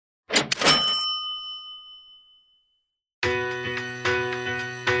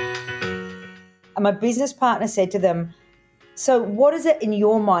And my business partner said to them, so what is it in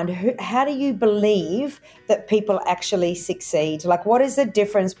your mind? How do you believe that people actually succeed? Like, what is the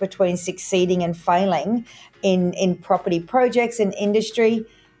difference between succeeding and failing in property projects and industry?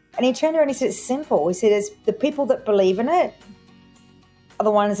 And he turned around and he said, it's simple. He said, it's the people that believe in it are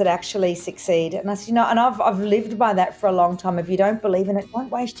the ones that actually succeed. And I said, and I've lived by that for a long time. If you don't believe in it, don't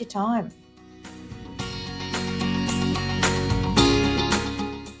waste your time.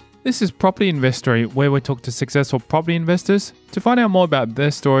 This is Property Investory, where we talk to successful property investors to find out more about their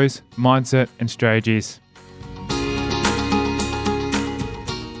stories, mindset, and strategies.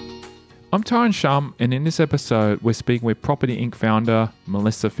 I'm Tyron Shum, and in this episode, we're speaking with Property Inc. founder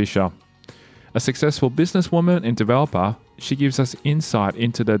Melissa Fisher. A successful businesswoman and developer, she gives us insight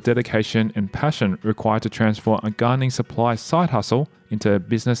into the dedication and passion required to transform a gardening supply side hustle into a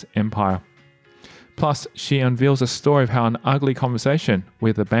business empire. Plus, she unveils a story of how an ugly conversation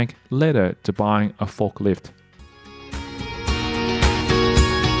with a bank led her to buying a forklift.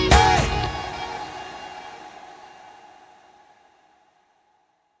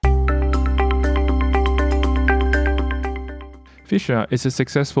 Fisher is a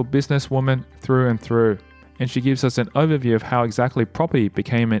successful businesswoman through and through, and she gives us an overview of how exactly property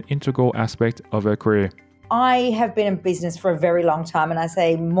became an integral aspect of her career. I have been in business for a very long time, and I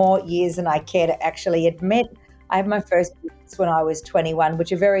say more years than I care to actually admit. I had my first business when I was 21,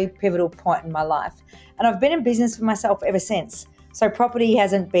 which is a very pivotal point in my life. And I've been in business for myself ever since. So property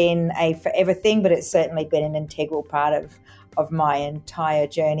hasn't been a forever thing, but it's certainly been an integral part of my entire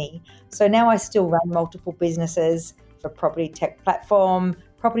journey. So now I still run multiple businesses for property tech platform,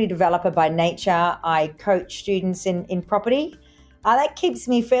 property developer by nature. I coach students in property. That keeps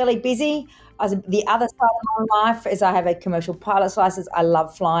me fairly busy. The other side of my life is I have a commercial pilot's license. I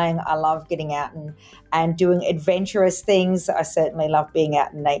love flying. I love getting out and doing adventurous things. I certainly love being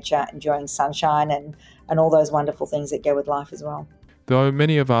out in nature, enjoying sunshine and all those wonderful things that go with life as well. Though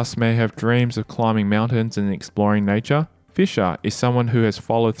many of us may have dreams of climbing mountains and exploring nature, Fisher is someone who has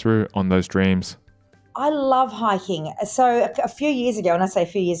followed through on those dreams. I love hiking. So a few years ago, and I say a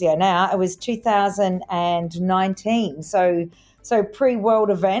few years ago now, it was 2019. So pre-world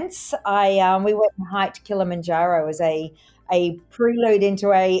events, we went and hiked Kilimanjaro as a prelude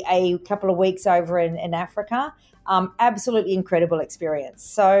into a couple of weeks over in Africa. Absolutely incredible experience.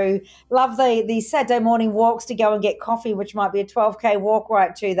 So love the Saturday morning walks to go and get coffee, which might be a 12K walk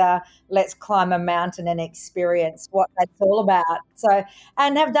right to the let's climb a mountain and experience what that's all about. So,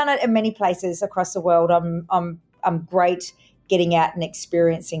 and have done it in many places across the world. I'm great getting out and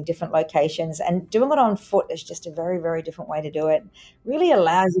experiencing different locations, and doing it on foot is just a very, very different way to do it. Really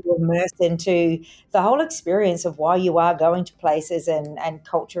allows you to immerse into the whole experience of why you are going to places and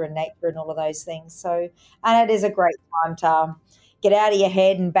culture and nature and all of those things. So, and it is a great time to get out of your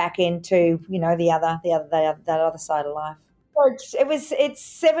head and back into, that other side of life. So it's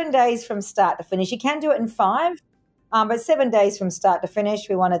 7 days from start to finish. You can do it in 5, but 7 days from start to finish.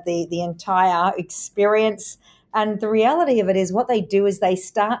 We wanted the entire experience. And the reality of it is what they do is they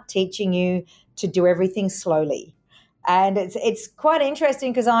start teaching you to do everything slowly. And it's quite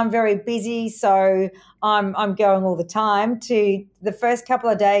interesting because I'm very busy, so I'm going all the time. To the first couple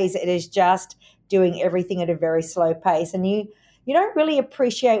of days, it is just doing everything at a very slow pace. And you don't really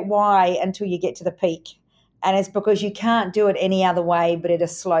appreciate why until you get to the peak. And it's because you can't do it any other way but at a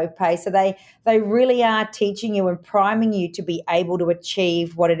slow pace. So they really are teaching you and priming you to be able to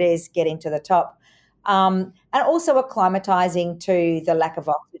achieve what it is getting to the top. And also acclimatizing to the lack of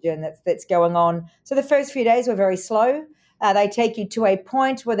oxygen that's going on. So the first few days were very slow. They take you to a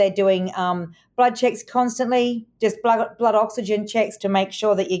point where they're doing blood checks constantly, just blood oxygen checks to make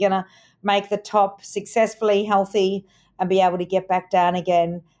sure that you're going to make the top successfully, healthy, and be able to get back down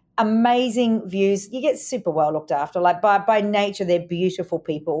again. Amazing views. You get super well looked after. Like by nature, they're beautiful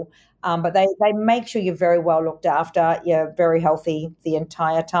people, but they make sure you're very well looked after. You're very healthy the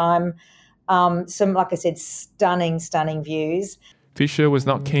entire time. Some, like I said, stunning views. Fisher was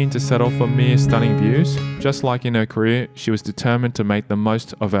not keen to settle for mere stunning views. Just like in her career, she was determined to make the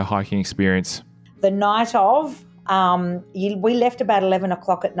most of her hiking experience. The night of, we left about 11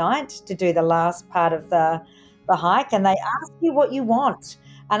 o'clock at night to do the last part of the hike, and they asked you what you want.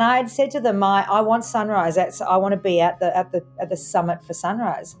 And I had said to them, I want sunrise. I want to be at the summit for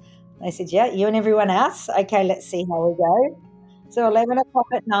sunrise. And they said, yeah, you and everyone else? Okay, let's see how we go. So 11 o'clock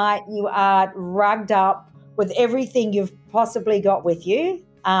at night, you are rugged up with everything you've possibly got with you,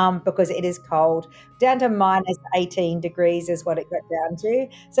 because it is cold. Down to minus 18 degrees is what it got down to.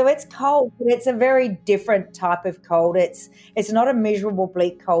 So it's cold, but it's a very different type of cold. It's not a miserable,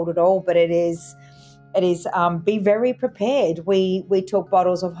 bleak cold at all, but it is It is be very prepared. We took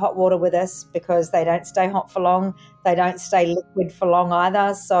bottles of hot water with us because they don't stay hot for long. They don't stay liquid for long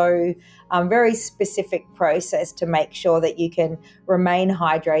either. So very specific process to make sure that you can remain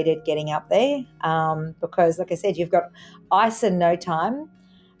hydrated getting up there because, like I said, you've got ice in no time.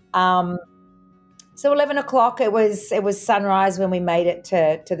 So 11 o'clock, it was sunrise when we made it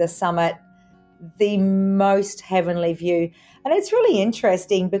to the summit. The most heavenly view. And it's really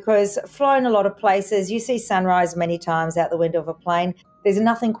interesting because flown a lot of places, you see sunrise many times out the window of a plane. There's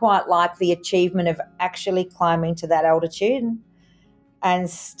nothing quite like the achievement of actually climbing to that altitude and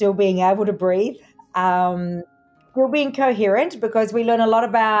still being able to breathe, still being coherent, because we learn a lot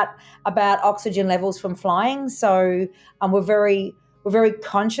about oxygen levels from flying. So we're very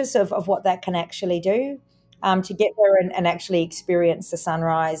conscious of what that can actually do. To get there and actually experience the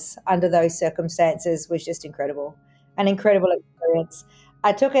sunrise under those circumstances was just incredible, an incredible experience.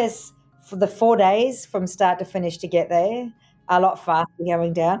 It took us for the 4 days from start to finish to get there, a lot faster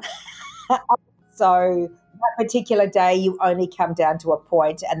going down. So that particular day, you only come down to a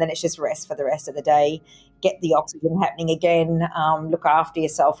point and then it's just rest for the rest of the day, get the oxygen happening again, look after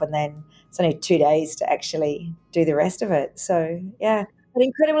yourself, and then it's only 2 days to actually do the rest of it. So, yeah. An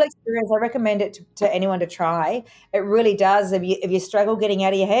incredible experience. I recommend it to anyone to try. It really does. If you struggle getting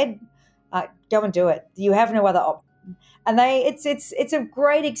out of your head, go and do it. You have no other option. And it's a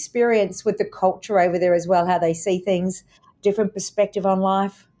great experience with the culture over there as well, how they see things, different perspective on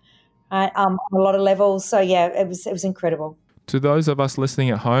life, on a lot of levels. So yeah, it was incredible. To those of us listening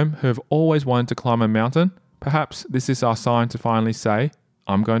at home who have always wanted to climb a mountain, perhaps this is our sign to finally say,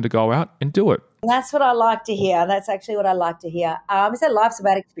 I'm going to go out and do it. And that's what I like to hear. That's actually what I like to hear. So life's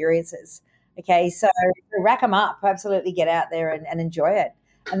about experiences. Okay, so rack them up. Absolutely, get out there and enjoy it.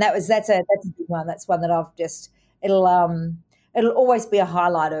 And that's a big one. That's one that I've just it'll always be a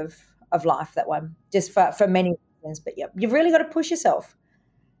highlight of life. That one, just for many reasons. But yeah, you've really got to push yourself.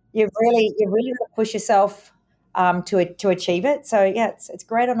 You've really got to push yourself to achieve it. So yeah, it's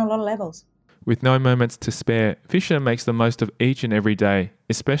great on a lot of levels. With no moments to spare, Fisher makes the most of each and every day,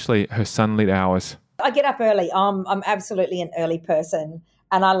 especially her sunlit hours. I get up early. I'm absolutely an early person,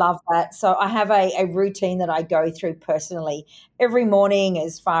 and I love that. So I have a routine that I go through personally every morning,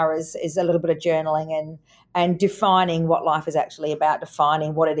 as far as is a little bit of journaling and defining what life is actually about,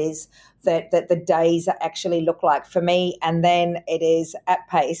 defining what it is that the days actually look like for me. And then it is at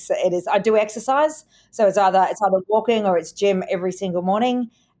pace. I do exercise, so it's either walking or it's gym every single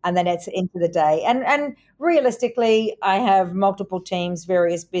morning. And then it's into the day. And realistically, I have multiple teams,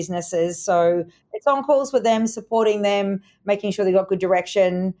 various businesses. So it's on calls with them, supporting them, making sure they got good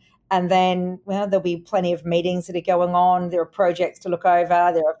direction. And then, well, there'll be plenty of meetings that are going on. There are projects to look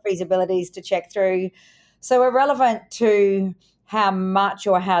over. There are feasibilities to check through. So irrelevant to how much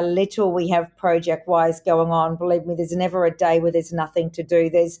or how little we have project-wise going on, believe me, there's never a day where there's nothing to do.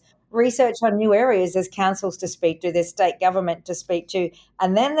 There's research on new areas, there's councils to speak to, there's state government to speak to,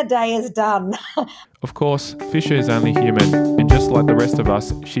 and then the day is done. Of course, Fisher is only human, and just like the rest of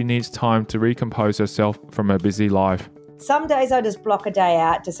us, she needs time to recompose herself from her busy life. Some days I just block a day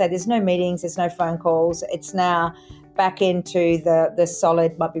out to say there's no meetings, there's no phone calls. It's now back into the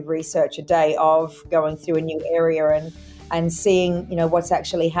solid, might be research, a day of going through a new area and seeing, what's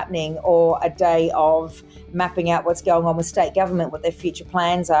actually happening, or a day of mapping out what's going on with state government, what their future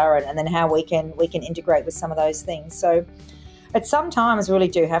plans are, and then how we can integrate with some of those things. So at sometimes really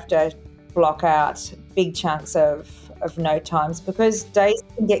do have to block out big chunks of no times, because days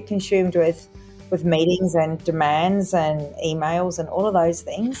can get consumed with meetings and demands and emails and all of those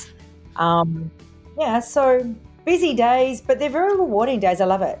things. So busy days, but they're very rewarding days. I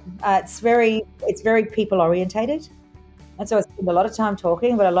love it. It's very people orientated. And so I spend a lot of time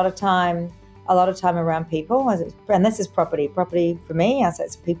talking, but a lot of time around people. And this is property. Property for me, I say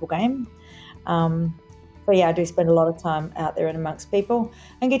it's a people game. So yeah, I do spend a lot of time out there and amongst people,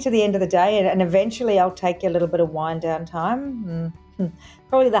 and get to the end of the day, and eventually I'll take a little bit of wind down time.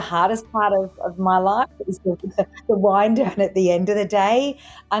 Probably the hardest part of my life is the wind down at the end of the day.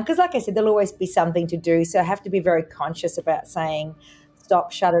 Because like I said, there'll always be something to do. So I have to be very conscious about saying,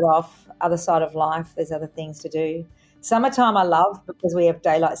 stop, shut it off, other side of life, there's other things to do. Summertime I love because we have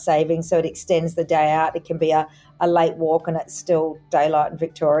daylight saving, so it extends the day out. It can be a late walk and it's still daylight in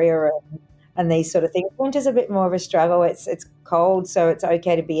Victoria and these sort of things. Winter's a bit more of a struggle. It's cold, so it's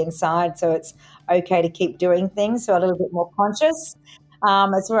okay to be inside, so it's okay to keep doing things, so a little bit more conscious.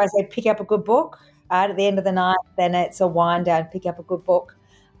 That's where I say pick up a good book. At the end of the night, then it's a wind down, pick up a good book,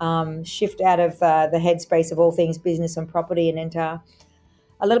 shift out of the headspace of all things business and property and into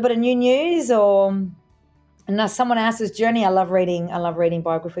a little bit of new news or someone else's journey. I love reading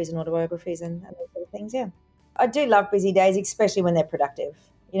biographies and autobiographies and those sort of things. Yeah, I do love busy days, especially when they're productive.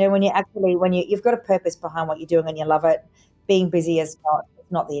 When you've got a purpose behind what you're doing and you love it. Being busy is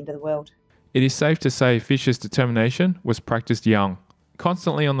not the end of the world. It is safe to say Fisher's determination was practiced young.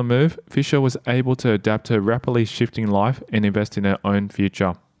 Constantly on the move, Fisher was able to adapt to rapidly shifting life and invest in her own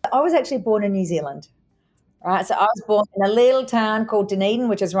future. I was actually born in New Zealand, right? So I was born in a little town called Dunedin,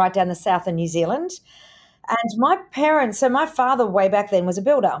 which is right down the south of New Zealand. And my father way back then was a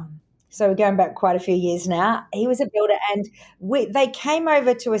builder. So we're going back quite a few years now. He was a builder, and they came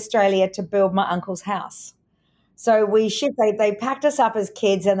over to Australia to build my uncle's house. So they packed us up as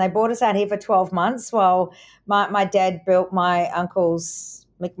kids and they brought us out here for 12 months while my dad built my uncle's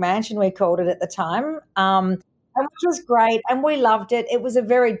McMansion, we called it at the time, and which was great. And we loved it. It was a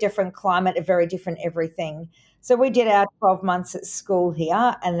very different climate, a very different everything. So we did our 12 months at school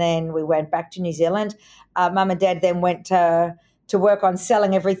here and then we went back to New Zealand. Mum and Dad then went to work on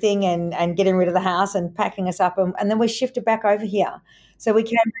selling everything and getting rid of the house and packing us up. And then we shifted back over here. So we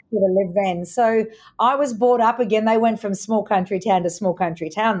came back here to live then. So I was brought up again. They went from small country town to small country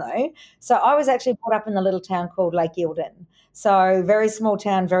town though. So I was actually brought up in a little town called Lake Eildon. So very small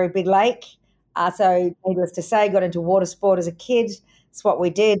town, very big lake. So needless to say, got into water sport as a kid. It's what we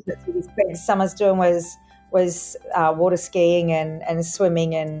did. That's what we spent summers doing was water skiing and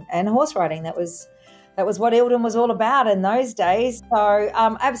swimming and horse riding. That was what Eildon was all about in those days. So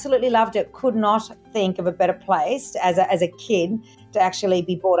absolutely loved it. Could not think of a better place as a kid to actually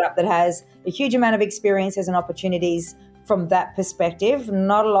be brought up that has a huge amount of experiences and opportunities from that perspective.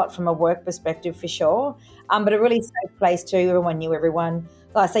 Not a lot from a work perspective for sure, but a really safe place too. Everyone knew everyone.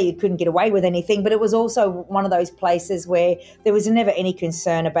 Like I say, you couldn't get away with anything, but it was also one of those places where there was never any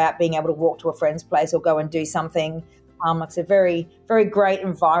concern about being able to walk to a friend's place or go and do something. It's a very, very great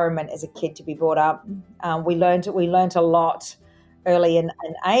environment as a kid to be brought up. We learned a lot early in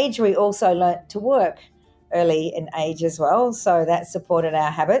age. We also learnt to work early in age as well. So that supported our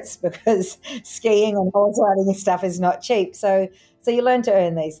habits because skiing and horse riding and stuff is not cheap. So you learn to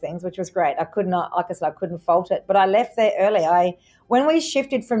earn these things, which was great. I couldn't fault it. But I left there early. When we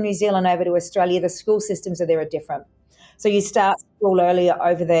shifted from New Zealand over to Australia, the school systems are different. So you start school earlier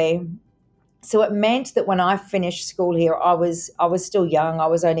over there. So it meant that when I finished school here, I was still young. I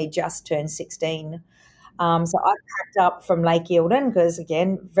was only just turned 16. So I packed up from Lake Eildon because,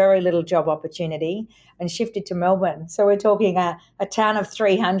 again, very little job opportunity and shifted to Melbourne. So we're talking a town of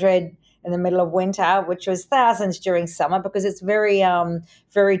 300 in the middle of winter, which was thousands during summer because it's very,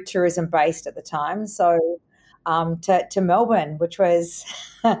 very tourism-based at the time. So to Melbourne, which was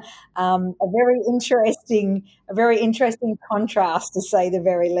a very interesting contrast, to say the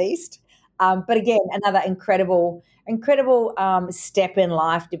very least. But again, another incredible step in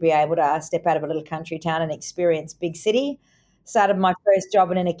life to be able to step out of a little country town and experience big city. Started my first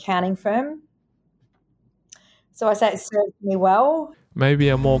job in an accounting firm. So I say it served me well. Maybe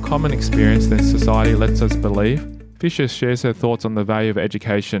a more common experience than society lets us believe, Fisher shares her thoughts on the value of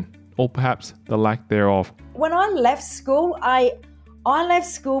education, or perhaps the lack thereof. When I left school, I left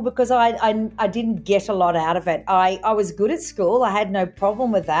school because I didn't get a lot out of it. I was good at school. I had no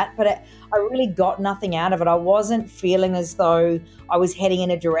problem with that, but I really got nothing out of it. I wasn't feeling as though I was heading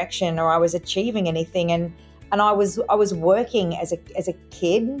in a direction or I was achieving anything. And I was working as a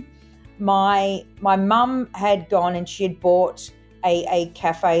kid. My mum had gone and she had bought a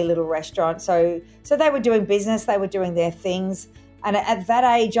cafe, little restaurant. So they were doing business. They were doing their things. And at that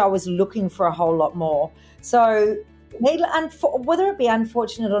age, I was looking for a whole lot more. So whether it be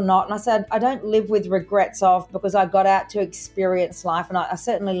unfortunate or not, and I said I don't live with regrets of, because I got out to experience life and I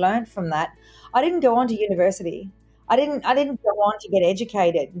certainly learned from that. I didn't go on to university. I didn't go on to get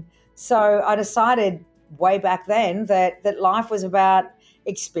educated. So I decided way back then that life was about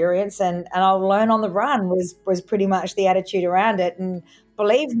experience and I'll learn on the run was pretty much the attitude around it. And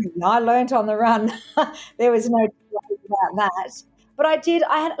believe me, I learned on the run. There was no doubt about that. But I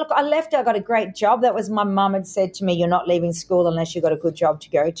left, I got a great job. That was, my mum had said to me, you're not leaving school unless you've got a good job to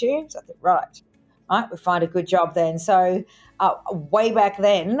go to. So I thought, right, we find a good job then. So way back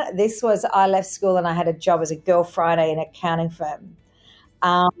then, I left school and I had a job as a Girl Friday in an accounting firm.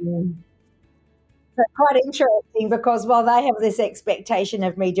 So quite interesting because while they have this expectation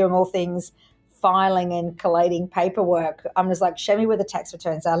of me doing all things filing and collating paperwork, I'm just like, show me where the tax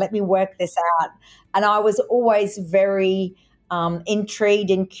returns are. Let me work this out. And I was always very intrigued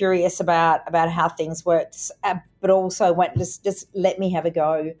and curious about how things worked, but also went, just let me have a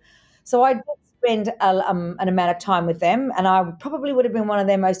go. So I did spend an amount of time with them, and I probably would have been one of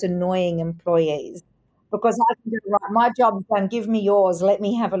their most annoying employees because I can do, right, my job's done, give me yours, let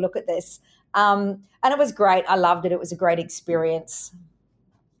me have a look at this. And it was great. I loved it. It was a great experience.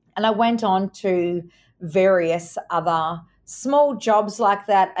 And I went on to various other small jobs like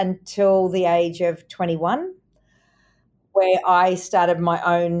that until the age of 21, where I started my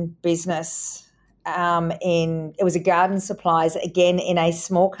own business. It was a garden supplies, again in a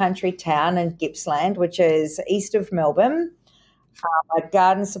small country town in Gippsland, which is east of Melbourne. A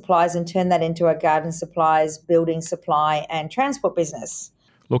garden supplies, and turned that into a garden supplies, building supply and transport business.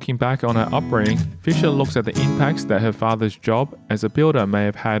 Looking back on her upbringing, Fisher looks at the impacts that her father's job as a builder may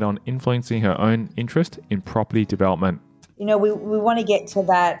have had on influencing her own interest in property development. You know, we want to get to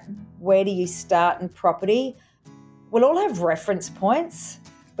that, where do you start in property? We'll all have reference points,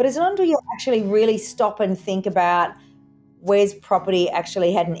 but it's not until you actually really stop and think about where's property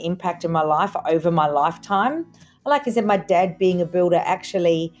actually had an impact in my life over my lifetime. Like I said, my dad being a builder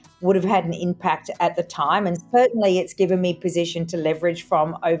actually would have had an impact at the time, and certainly it's given me position to leverage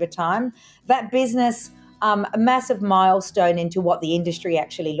from over time. That business, a massive milestone into what the industry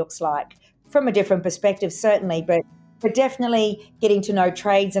actually looks like from a different perspective, certainly, but definitely getting to know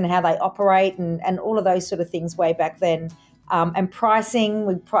trades and how they operate and all of those sort of things way back then. And pricing,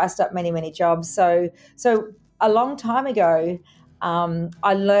 we priced up many, many jobs. So a long time ago,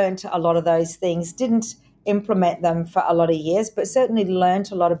 I learned a lot of those things, didn't implement them for a lot of years, but certainly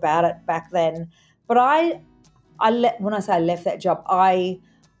learned a lot about it back then. But when I say I left that job, I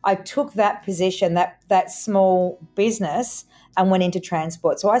took that position, that small business, and went into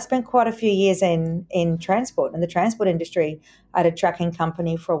transport. So I spent quite a few years in transport, in the transport industry. I had a trucking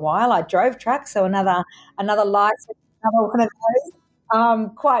company for a while. I drove trucks, so another license, another one of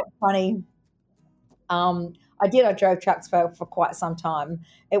those. Quite funny. I drove trucks for quite some time.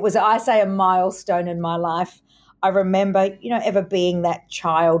 It was, I say, a milestone in my life. I remember, ever being that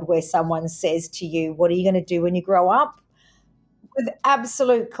child where someone says to you, what are you going to do when you grow up? With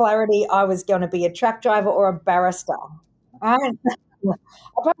absolute clarity, I was going to be a truck driver or a barrister. Right? I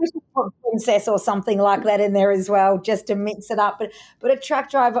probably should put princess or something like that in there as well, just to mix it up. But a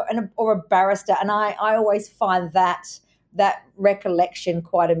truck driver or a barrister, and I always find that recollection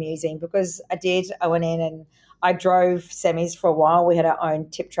quite amusing, because I went in and I drove semis for a while. We had our own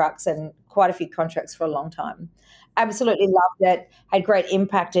tip trucks and quite a few contracts for a long time. Absolutely loved it. Had great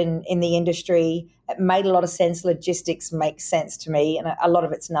impact in the industry. It made a lot of sense. Logistics makes sense to me, and a lot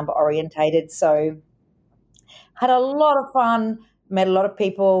of it's number orientated. So had a lot of fun, met a lot of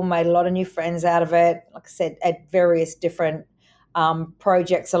people, made a lot of new friends out of it. Like I said, at various different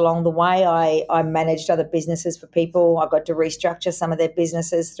projects along the way. I managed other businesses for people. I got to restructure some of their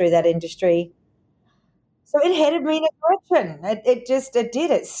businesses through that industry. So it headed me in a direction. It did.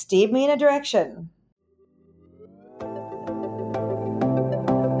 It steered me in a direction.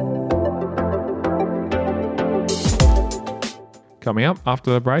 Coming up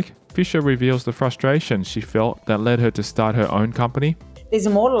after the break, Fisher reveals the frustration she felt that led her to start her own company. There's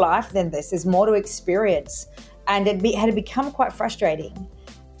more to life than this. There's more to experience. And it had become quite frustrating,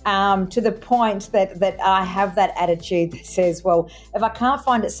 to the point that I have that attitude that says, well, if I can't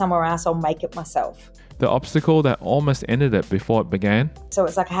find it somewhere else, I'll make it myself. The obstacle that almost ended it before it began. So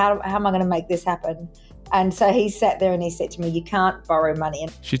it's like, how am I going to make this happen? And so he sat there and he said to me, you can't borrow money.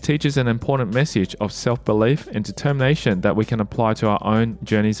 She teaches an important message of self-belief and determination that we can apply to our own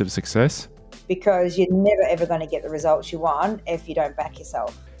journeys of success. Because you're never ever going to get the results you want if you don't back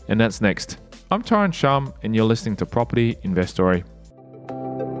yourself. And that's next. I'm Tyron Shum, and you're listening to Property Investory.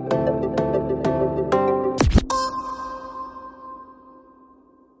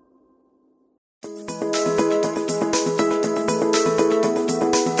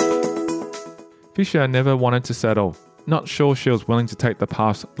 Fisher never wanted to settle. Not sure she was willing to take the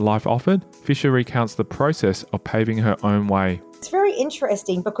path life offered, Fisher recounts the process of paving her own way. It's very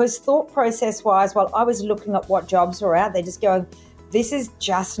interesting because thought process-wise, while I was looking at what jobs were out there, just going, this is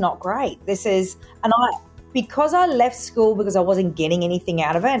just not great. Because I left school because I wasn't getting anything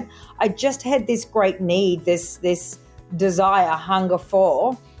out of it, I just had this great need, this desire, hunger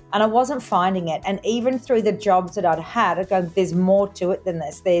for, and I wasn't finding it. And even through the jobs that I'd had, I'd go, there's more to it than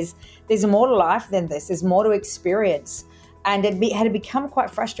this. There's more to life than this. There's more to experience. And it had become quite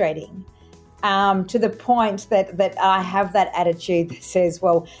frustrating, to the point that I have that attitude that says,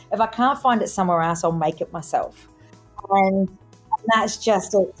 well, if I can't find it somewhere else, I'll make it myself. And that's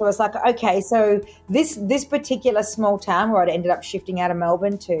just it. So it's like, okay, so this particular small town where I'd ended up shifting out of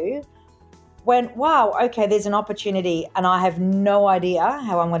Melbourne to, went, wow, okay, there's an opportunity, and I have no idea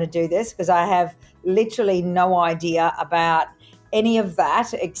how I'm going to do this, because I have literally no idea about any of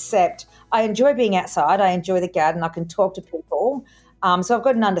that, except I enjoy being outside. I enjoy the garden. I can talk to people. So I've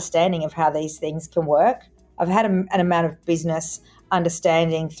got an understanding of how these things can work. I've had an amount of business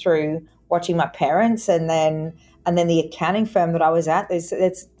understanding through watching my parents, and then And then the accounting firm that I was at,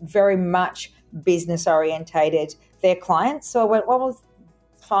 it's very much business orientated, their clients. So I went, well,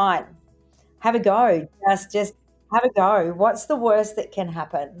 fine, have a go. Just have a go. What's the worst that can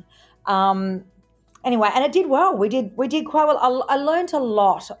happen? Anyway, and it did well. We did quite well. I learned a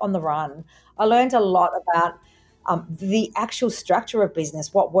lot on the run. I learned a lot about the actual structure of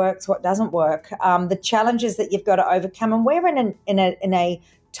business, what works, what doesn't work, the challenges that you've got to overcome. And we're in a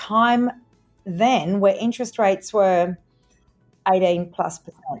time then where interest rates were 18+%,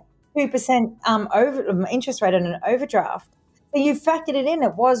 2% over interest rate on an overdraft. So you factored it in.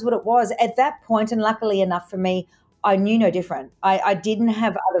 It was what it was at that point, and luckily enough for me, I knew no different. I didn't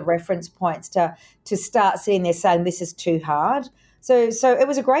have other reference points to start sitting there saying this is too hard. So it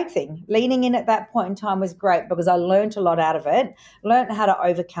was a great thing. Leaning in at that point in time was great because I learned a lot out of it. Learned how to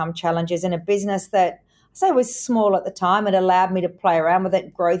overcome challenges in a business that I say was small at the time. It allowed me to play around with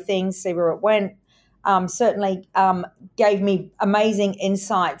it, grow things, see where it went. Certainly gave me amazing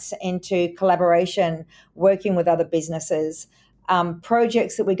insights into collaboration, working with other businesses,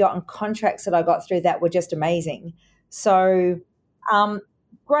 projects that we got and contracts that I got through that were just amazing. So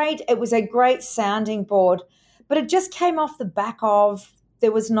great. It was a great sounding board, but it just came off the back of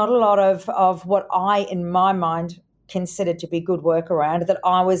there was not a lot of what I, in my mind, considered to be good work around that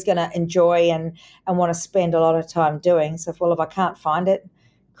I was going to enjoy and want to spend a lot of time doing. So, well, if I can't find it,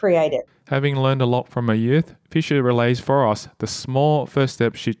 create it. Having learned a lot from her youth, Fisher relays for us the small first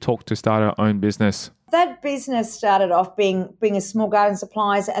steps she took to start her own business. That business started off being a small garden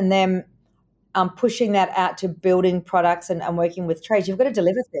supplies, and then pushing that out to building products and working with trades. You've got to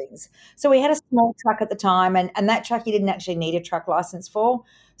deliver things. So we had a small truck at the time, and that truck you didn't actually need a truck license for.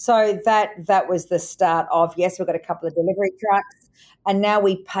 So that was the start of, yes, we've got a couple of delivery trucks, and now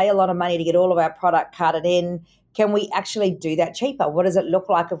we pay a lot of money to get all of our product carted in. Can we actually do that cheaper? What does it look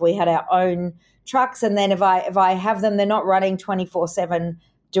like if we had our own trucks? And then if I have them, they're not running 24/7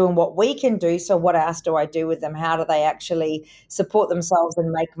 doing what we can do. So what else do I do with them? How do they actually support themselves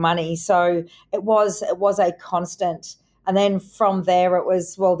and make money? So it was a constant. And then from there it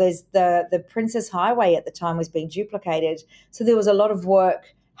was, well, there's the Princess Highway at the time was being duplicated. So there was a lot of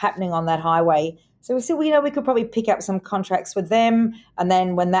work happening on that highway. So we said, well, we could probably pick up some contracts with them. And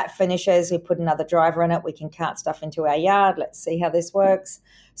then when that finishes, we put another driver in it. We can cart stuff into our yard. Let's see how this works.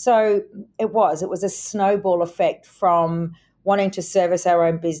 So it was a snowball effect from wanting to service our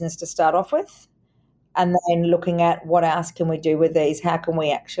own business to start off with, and then looking at what else can we do with these? How can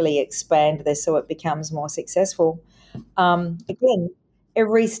we actually expand this so it becomes more successful? Again,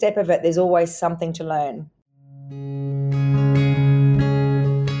 every step of it, there's always something to learn.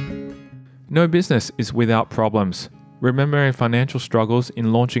 No business is without problems. Remembering financial struggles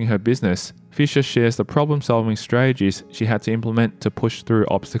in launching her business, Fisher shares the problem-solving strategies she had to implement to push through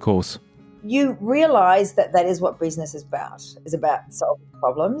obstacles. You realise that is what business is about solving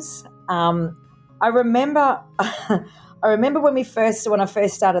problems. I remember when I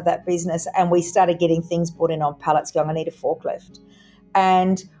first started that business and we started getting things put in on pallets going, I need a forklift.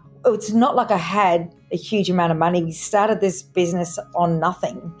 And it's not like I had a huge amount of money. We started this business on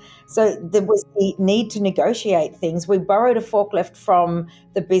nothing. So there was the need to negotiate things. We borrowed a forklift from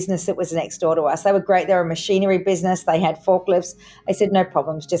the business that was next door to us. They were great. They were a machinery business. They had forklifts. I said, no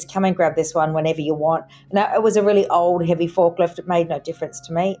problems. Just come and grab this one whenever you want. Now, it was a really old, heavy forklift. It made no difference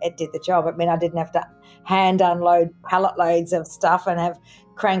to me. It did the job. I mean, I didn't have to hand unload pallet loads of stuff and have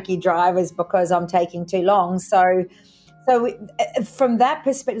cranky drivers because I'm taking too long. So from that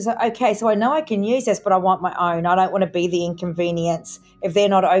perspective, okay, so I know I can use this, but I want my own. I don't want to be the inconvenience. If they're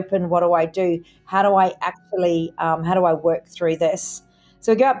not open, what do I do? How do I work through this?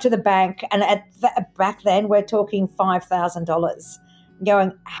 So we go up to the bank, and back then we're talking $5,000.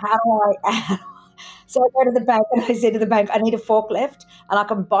 Going, how do I? So I go to the bank and I said to the bank, I need a forklift, and I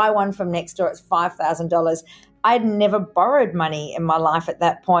can buy one from next door. It's $5,000. I'd never borrowed money in my life at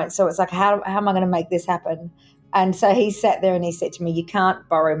that point, so it's like, how am I going to make this happen? And so he sat there and he said to me, you can't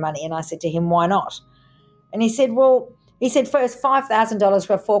borrow money. And I said to him, why not? And he said, first $5,000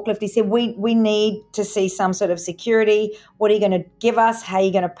 for a forklift. He said, we need to see some sort of security. What are you going to give us? How are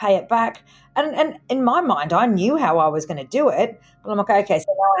you going to pay it back? And in my mind, I knew how I was going to do it. But I'm like, okay, so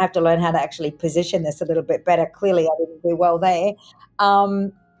now I have to learn how to actually position this a little bit better. Clearly, I didn't do well there.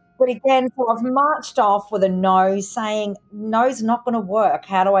 But again, so I've marched off with a no, saying no's not going to work.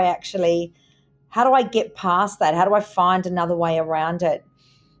 How do I get past that? How do I find another way around it?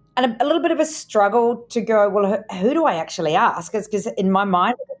 And a little bit of a struggle to go, well, who do I actually ask? Because in my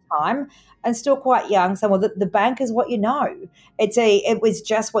mind at the time, and still quite young, so, well, the bank is what you know. It was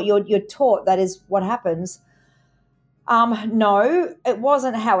just what you're taught. That is what happens. No, it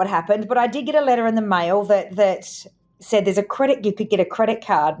wasn't how it happened, but I did get a letter in the mail that said you could get a credit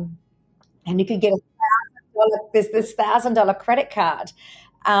card, and you could get this $1,000 credit card.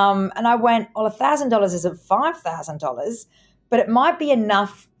 And I went, well, $1,000 isn't $5,000, but it might be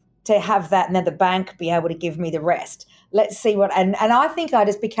enough to have that, and then the bank be able to give me the rest. Let's see what. And I think I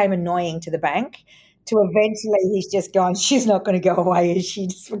just became annoying to the bank. To eventually, he's just going, she's not going to go away, is she?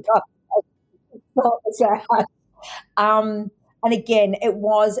 Just forgot. And again,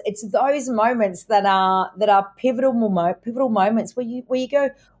 it's those moments that are pivotal moments where you go,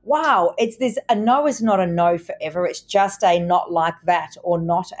 wow, it's this. A no is not a no forever. It's just a not like that or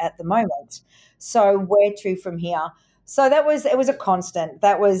not at the moment. So where to from here? So it was a constant.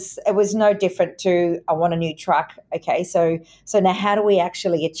 It was no different to I want a new truck. Okay, so now how do we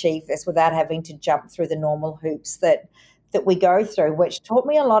actually achieve this without having to jump through the normal hoops that we go through, which taught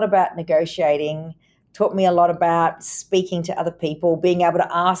me a lot about negotiating, taught me a lot about speaking to other people, being able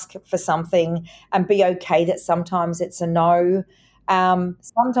to ask for something and be okay that sometimes it's a no.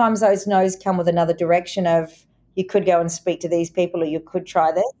 Sometimes those no's come with another direction of you could go and speak to these people or you could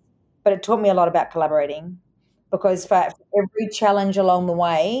try this. But it taught me a lot about collaborating, because for every challenge along the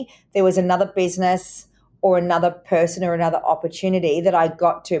way, there was another business or another person or another opportunity that I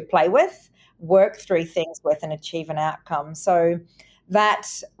got to play with, work through things with, and achieve an outcome. So that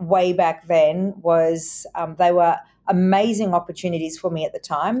way back then was they were amazing opportunities for me at the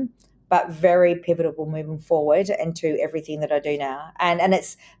time, but very pivotal moving forward into everything that I do now. And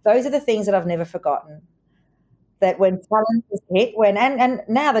those are the things that I've never forgotten. That when challenges hit, and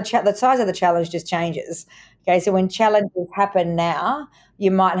now the size of the challenge just changes. Okay, so when challenges happen now,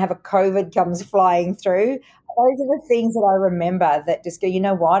 you might have a COVID comes flying through. Those are the things that I remember that just go, you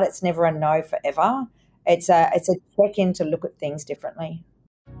know what? It's never a no forever. It's a check-in to look at things differently.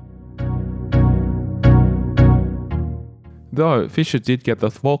 Though Fisher did get the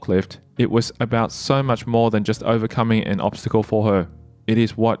forklift, it was about so much more than just overcoming an obstacle for her. It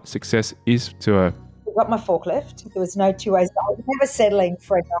is what success is to her. I got my forklift. There was no two ways. I was never settling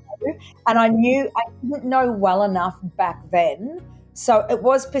for a no. And I didn't know well enough back then. So it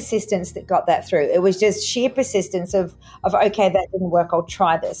was persistence that got that through. It was just sheer persistence of okay, that didn't work. I'll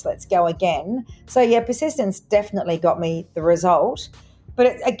try this. Let's go again. So yeah, persistence definitely got me the result.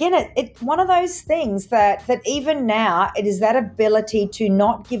 But it's one of those things that even now, it is that ability to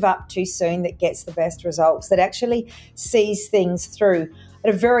not give up too soon that gets the best results, that actually sees things through. I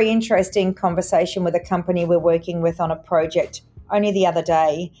had a very interesting conversation with a company we're working with on a project only the other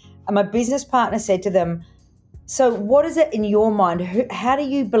day. And my business partner said to them, so what is it in your mind? How do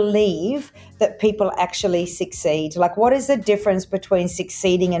you believe that people actually succeed? Like, what is the difference between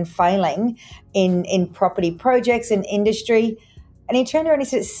succeeding and failing in property projects, in industry? And he turned around and he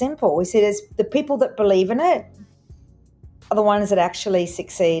said, it's simple. He said, it's the people that believe in it are the ones that actually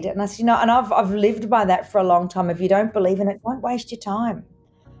succeed. And I said, and I've lived by that for a long time. If you don't believe in it, don't waste your time.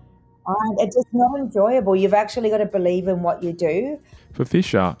 It's just not enjoyable. You've actually got to believe in what you do. For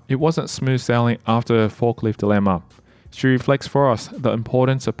Fisher, it wasn't smooth sailing after her forklift dilemma. She reflects for us the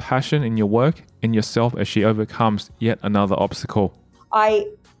importance of passion in your work and yourself as she overcomes yet another obstacle. I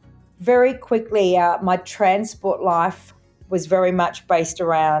very quickly, my transport life was very much based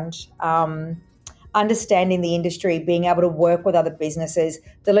around understanding the industry, being able to work with other businesses.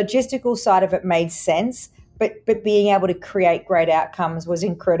 The logistical side of it made sense, but being able to create great outcomes was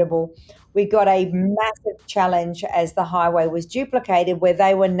incredible. We got a massive challenge as the highway was duplicated, where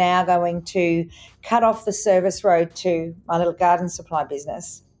they were now going to cut off the service road to my little garden supply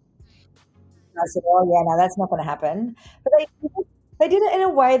business. I said, oh, yeah, no, that's not going to happen. But they did it in a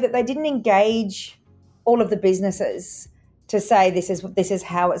way that they didn't engage all of the businesses to say this is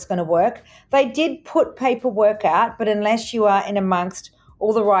how it's going to work. They did put paperwork out, but unless you are in amongst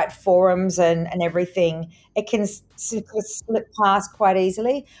all the right forums and everything, it can slip past quite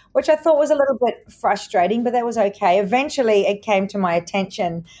easily, which I thought was a little bit frustrating, but that was okay. Eventually, it came to my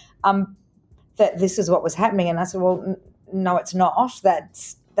attention that this is what was happening, and I said, well, no, it's not.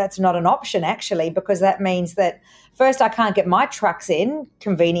 That's not an option, actually, because that means that first I can't get my trucks in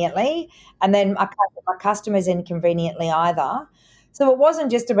conveniently, and then I can't get my customers in conveniently either. So it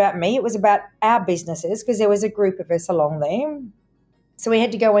wasn't just about me, it was about our businesses, because there was a group of us along there. So we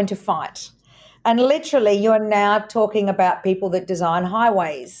had to go into fight. And literally, you are now talking about people that design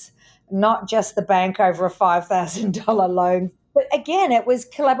highways, not just the bank over a $5,000 loan. But again, it was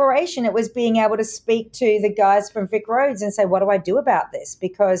collaboration. It was being able to speak to the guys from Vic Roads and say, what do I do about this?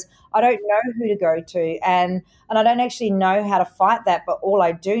 Because I don't know who to go to. And I don't actually know how to fight that. But all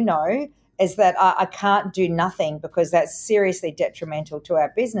I do know is that I can't do nothing, because that's seriously detrimental to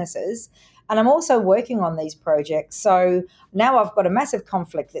our businesses. And I'm also working on these projects. So now I've got a massive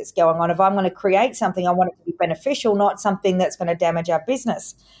conflict that's going on. If I'm going to create something, I want it to be beneficial, not something that's going to damage our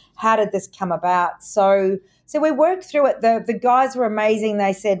business. How did this come about? So we worked through it. The guys were amazing.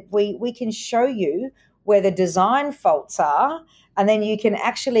 They said, we can show you where the design faults are, and then you can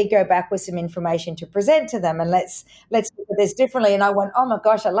actually go back with some information to present to them, and let's look at this differently. And I went, oh my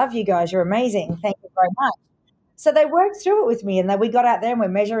gosh, I love you guys. You're amazing. Thank you very much. So they worked through it with me, and then we got out there and we're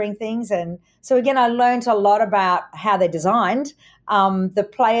measuring things. And so again, I learned a lot about how they're designed, the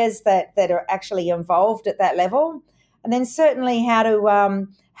players that are actually involved at that level, and then certainly how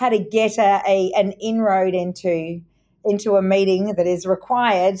to get an inroad into a meeting that is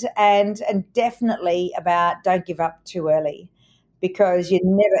required, and definitely about don't give up too early, because you're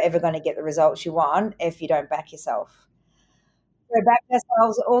never ever going to get the results you want if you don't back yourself. We backed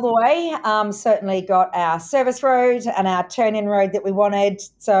ourselves all the way. Certainly got our service road and our turn-in road that we wanted.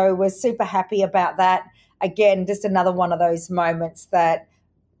 So we're super happy about that. Again, just another one of those moments that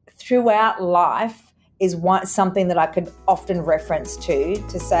throughout life is something that I could often reference to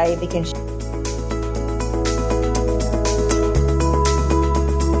say, if you can.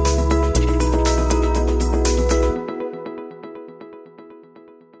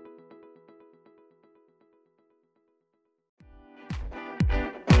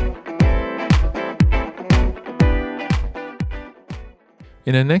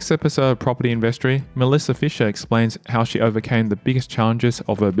 In the next episode of Property Investory, Melissa Fisher explains how she overcame the biggest challenges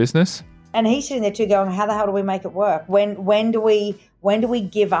of her business. And he's sitting there too going, how the hell do we make it work? When do we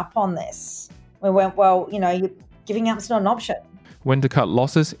give up on this? We went, well, giving up's not an option. When to cut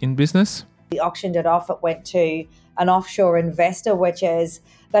losses in business. We auctioned it off. It went to an offshore investor,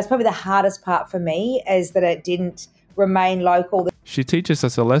 that's probably the hardest part for me, is that it didn't remain local. She teaches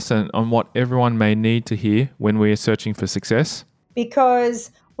us a lesson on what everyone may need to hear when we are searching for success.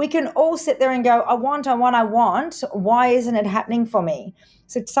 Because we can all sit there and go, I want. Why isn't it happening for me?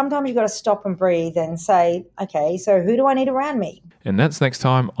 So sometimes you've got to stop and breathe and say, okay, so who do I need around me? And that's next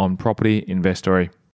time on Property Investory.